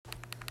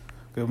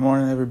Good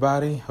morning,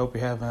 everybody. Hope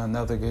you're having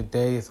another good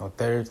day. It's on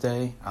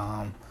Thursday.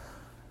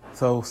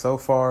 So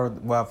far,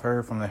 what I've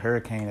heard from the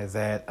hurricane is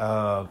that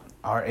our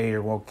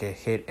area won't get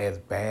hit as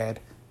bad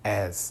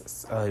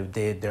as it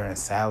did during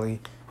Sally.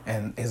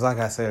 And it's like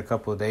I said a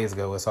couple of days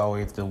ago, it's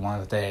always the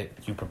ones that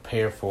you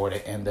prepare for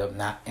that end up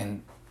not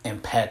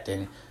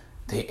impacting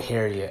the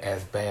area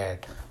as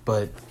bad.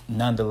 But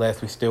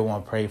nonetheless, we still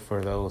want to pray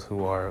for those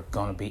who are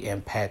going to be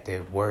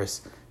impacted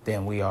worse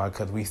than we are,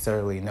 because we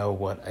certainly know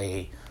what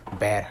a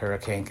bad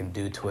hurricane can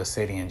do to a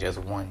city in just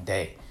one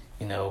day.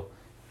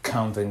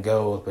 Comes and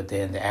goes, but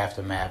then the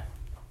aftermath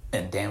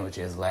and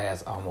damages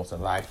last almost a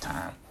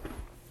lifetime.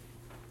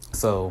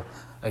 So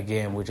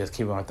again, we're just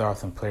keeping our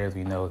thoughts and prayers.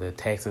 We know the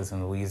Texas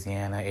and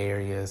Louisiana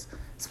areas,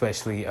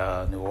 especially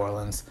New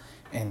Orleans,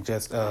 and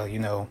just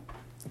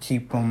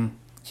keep them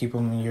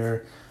in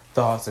your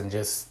thoughts, and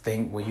just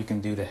think what you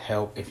can do to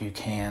help if you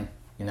can.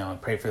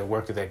 And pray for the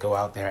workers that go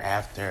out there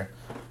after,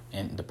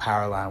 and the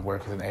power line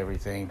workers and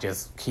everything.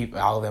 Just keep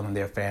all of them and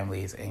their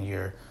families in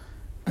your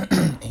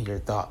in your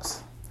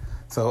thoughts.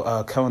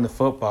 So coming to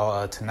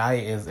football,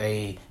 tonight is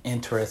a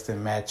interesting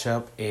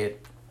matchup.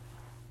 It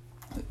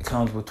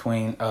comes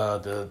between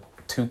the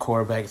two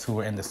quarterbacks who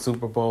were in the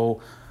Super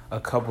Bowl a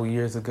couple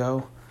years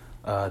ago,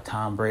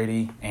 Tom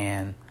Brady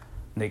and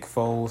Nick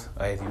Foles.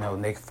 As you know,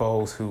 Nick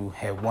Foles, who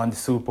had won the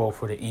Super Bowl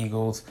for the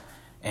Eagles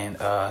and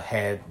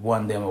had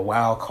won them a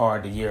wild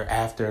card the year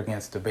after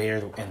against the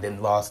Bears, and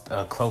then lost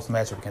a close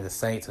matchup against the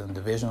Saints in the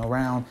divisional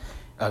round,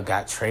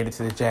 got traded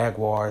to the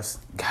Jaguars,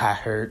 got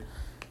hurt,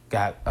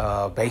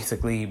 got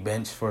basically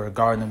benched for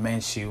Gardner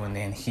Minshew, and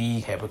then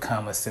he had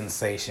become a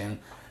sensation.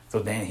 So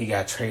then he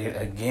got traded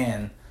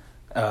again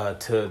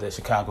to the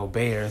Chicago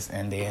Bears,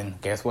 and then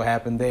guess what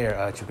happened there?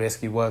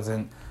 Trubisky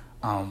wasn't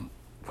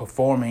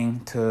performing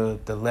to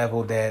the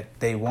level that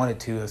they wanted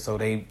to, so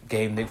they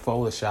gave Nick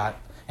Foles a shot.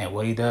 And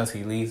what he does,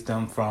 he leads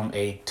them from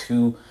a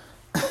two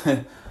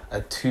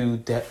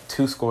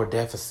score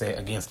deficit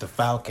against the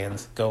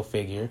Falcons, go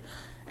figure,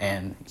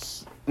 and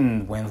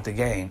wins the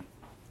game.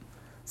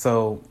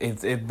 So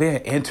it's been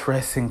an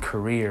interesting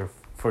career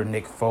for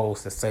Nick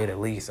Foles, to say the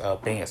least,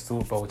 being a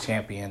Super Bowl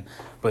champion,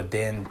 but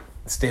then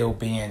still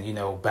being,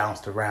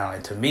 bounced around.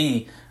 And to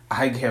me,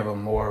 I give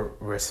him more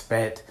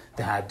respect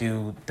than I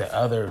do the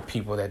other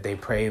people that they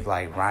praise,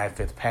 like Ryan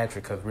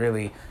Fitzpatrick, because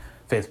really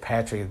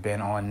Fitzpatrick has been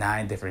on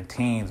 9 different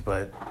teams,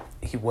 but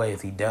what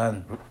has he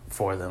done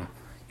for them?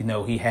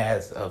 He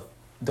has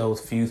those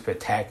few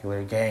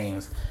spectacular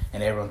games,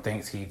 and everyone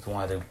thinks he's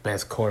one of the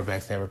best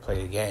quarterbacks to ever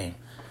play the game.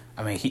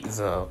 I mean, he's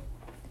a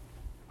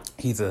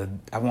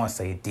I want to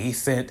say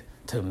decent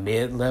to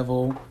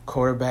mid-level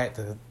quarterback,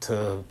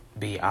 to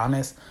be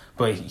honest,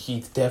 but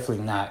he's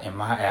definitely not, in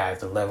my eyes,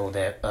 the level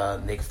that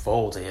Nick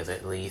Foles is,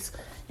 at least.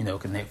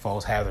 Because Nick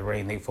Foles has a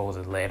ring. Nick Foles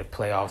has led a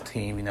playoff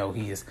team.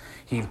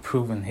 He's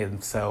proven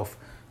himself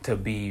to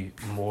be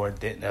a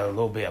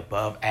little bit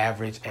above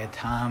average at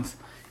times.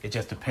 It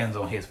just depends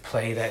on his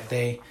play that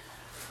day.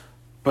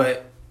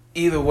 But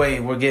either way,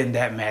 we're getting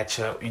that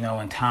matchup.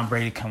 And Tom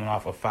Brady coming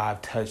off a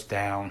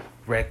 5-touchdown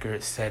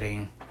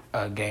record-setting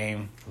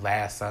game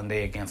last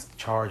Sunday against the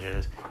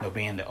Chargers,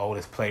 being the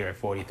oldest player at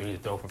 43 to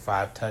throw for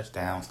 5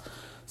 touchdowns.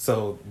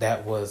 So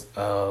that was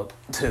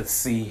to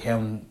see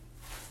him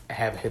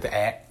have his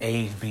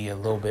age be a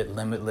little bit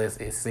limitless,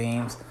 it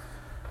seems.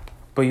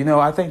 But,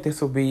 I think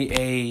this will be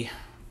a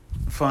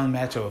fun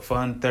matchup, a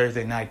fun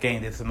Thursday night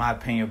game. This, in my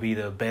opinion, will be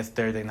the best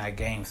Thursday night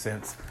game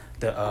since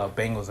the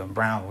Bengals and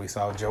Browns. We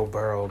saw Joe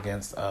Burrow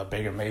against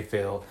Baker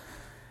Mayfield,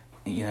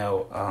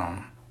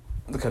 because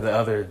the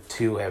other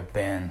two have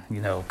been,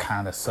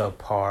 kind of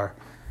subpar,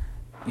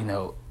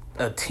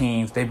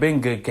 teams. They've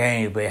been good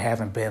games, but it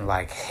hasn't been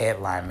like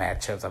headline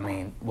matchups. I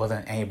mean,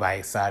 wasn't anybody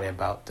excited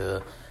about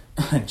the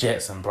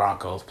Jets and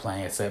Broncos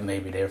playing, except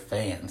maybe their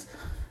fans.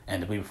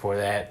 And the week before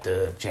that,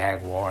 the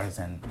Jaguars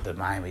and the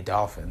Miami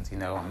Dolphins,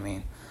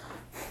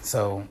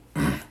 So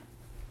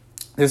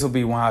this will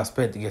be one I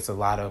expect to get a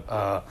lot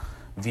of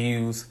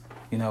views,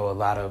 a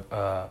lot of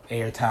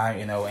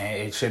airtime, and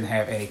it shouldn't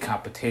have any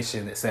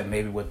competition except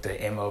maybe with the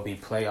MLB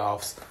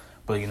playoffs.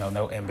 But,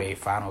 no NBA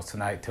Finals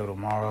tonight till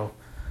tomorrow.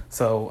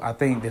 So I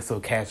think this will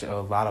catch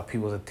a lot of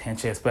people's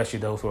attention, especially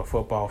those who are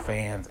football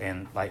fans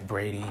and like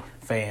Brady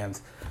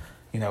fans.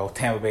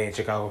 Tampa Bay and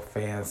Chicago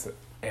fans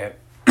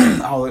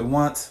all at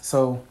once.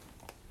 So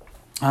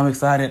I'm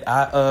excited.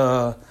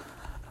 I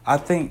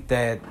think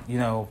that,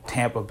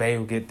 Tampa Bay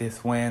will get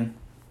this win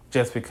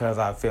just because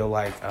I feel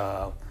like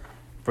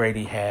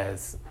Brady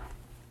has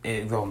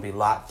it going to be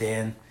locked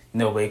in.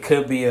 But it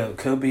could be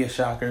a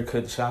shocker.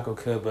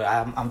 But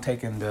I'm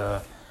taking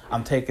the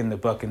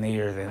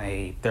Buccaneers in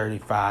a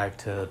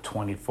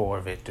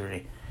 35-24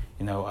 victory.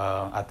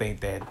 I think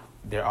that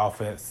their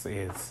offense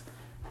is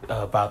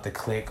about to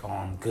click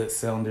on good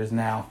cylinders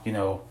now.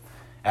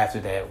 After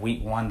that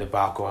week 1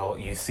 debacle,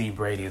 you see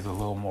Brady is a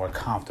little more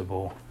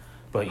comfortable,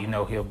 but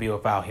he'll be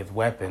without his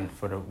weapon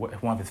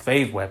one of his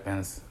phase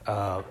weapons,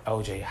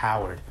 O.J.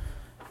 Howard,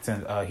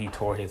 since he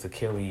tore his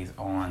Achilles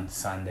on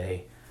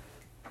Sunday.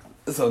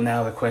 So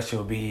now the question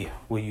will be: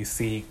 will you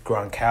see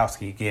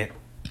Gronkowski get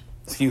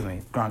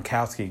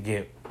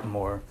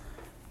more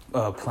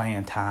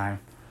playing time?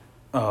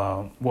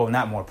 Well,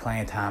 not more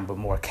playing time, but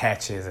more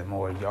catches and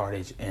more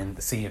yardage,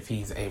 and see if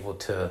he's able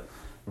to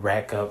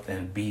rack up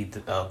and be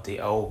the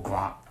old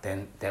Gronk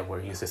that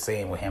we're used to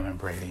seeing with him and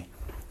Brady.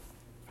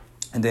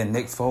 And then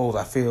Nick Foles,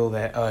 I feel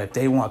that if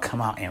they want to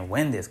come out and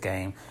win this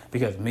game,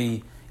 because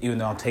even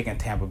though I'm taking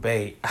Tampa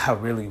Bay, I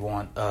really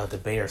want the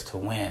Bears to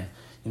win,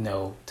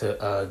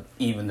 to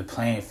even the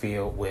playing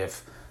field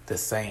with the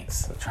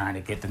Saints trying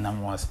to get the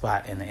number one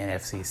spot in the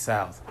NFC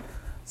South.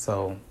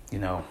 So,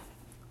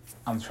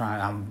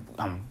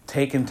 I'm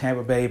taking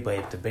Tampa Bay, but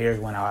if the Bears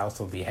win, I'll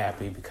also be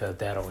happy because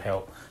that'll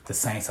help the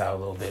Saints out a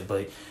little bit.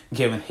 But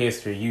given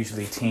history,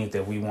 usually teams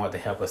that we want to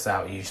help us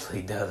out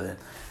usually doesn't.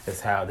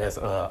 That's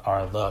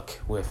our luck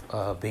with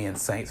being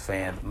Saints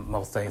fans.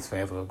 Most Saints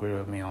fans will agree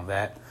with me on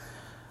that.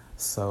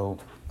 So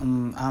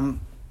I'm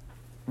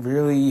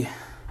really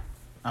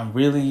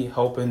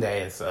hoping that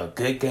it's a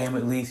good game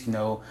at least.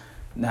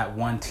 Not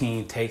one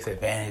team takes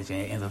advantage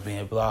and ends up being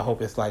a blowout. I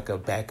hope it's like a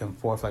back and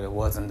forth like it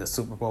was in the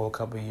Super Bowl a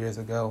couple of years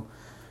ago.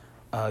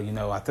 I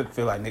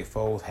feel like Nick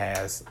Foles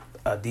has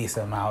a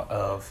decent amount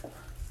of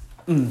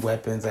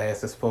weapons at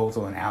his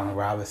disposal, and Allen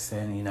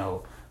Robinson,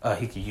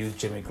 he could use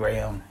Jimmy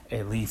Graham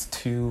at least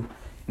two,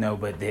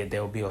 but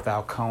they'll be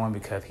without Cohen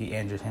because he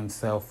injured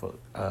himself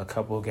a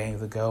couple of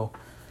games ago.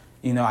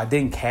 I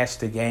didn't catch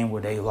the game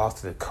where they lost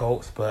to the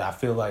Colts, but I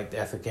feel like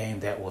that's a game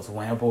that was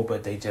winnable,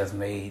 but they just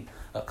made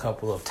a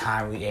couple of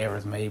timely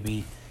errors,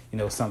 maybe,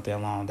 something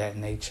along that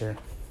nature.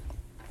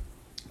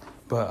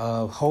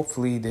 But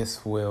hopefully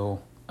this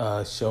will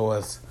show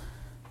us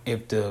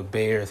if the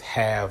Bears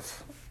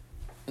have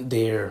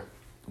their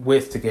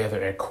wits together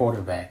at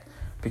quarterback.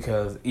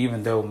 Because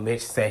even though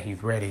Mitch said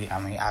he's ready,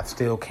 I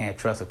still can't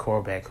trust a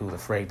quarterback who's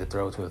afraid to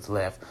throw to his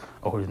left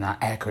or who's not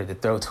accurate to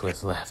throw to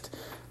his left.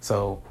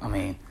 So,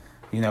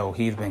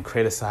 he's been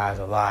criticized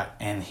a lot,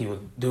 and he was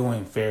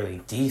doing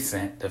fairly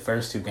decent the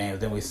first two games.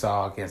 Then we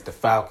saw against the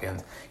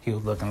Falcons, he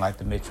was looking like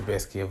the Mitch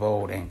Trubisky of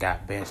old and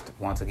got benched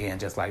once again,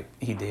 just like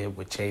he did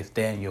with Chase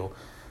Daniel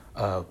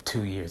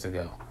 2 years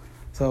ago.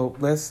 So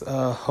let's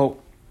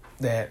hope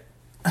that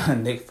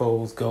Nick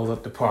Foles goes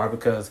up to par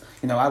because,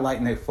 I like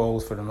Nick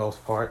Foles for the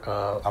most part.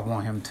 I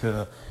want him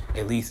to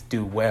at least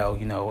do well,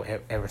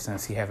 ever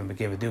since he hasn't been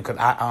given due. Because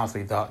I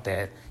honestly thought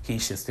that he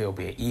should still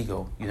be an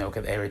Eagle,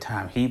 because every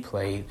time he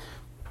played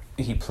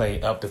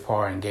up to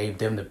par and gave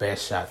them the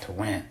best shot to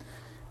win.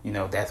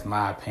 That's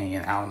my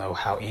opinion. I don't know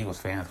how Eagles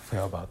fans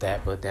feel about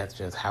that, but that's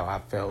just how I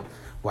felt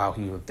while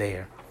he was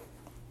there.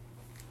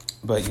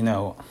 But,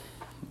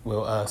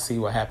 we'll see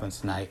what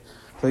happens tonight.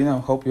 So,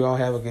 hope you all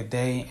have a good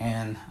day,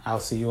 and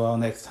I'll see you all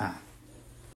next time.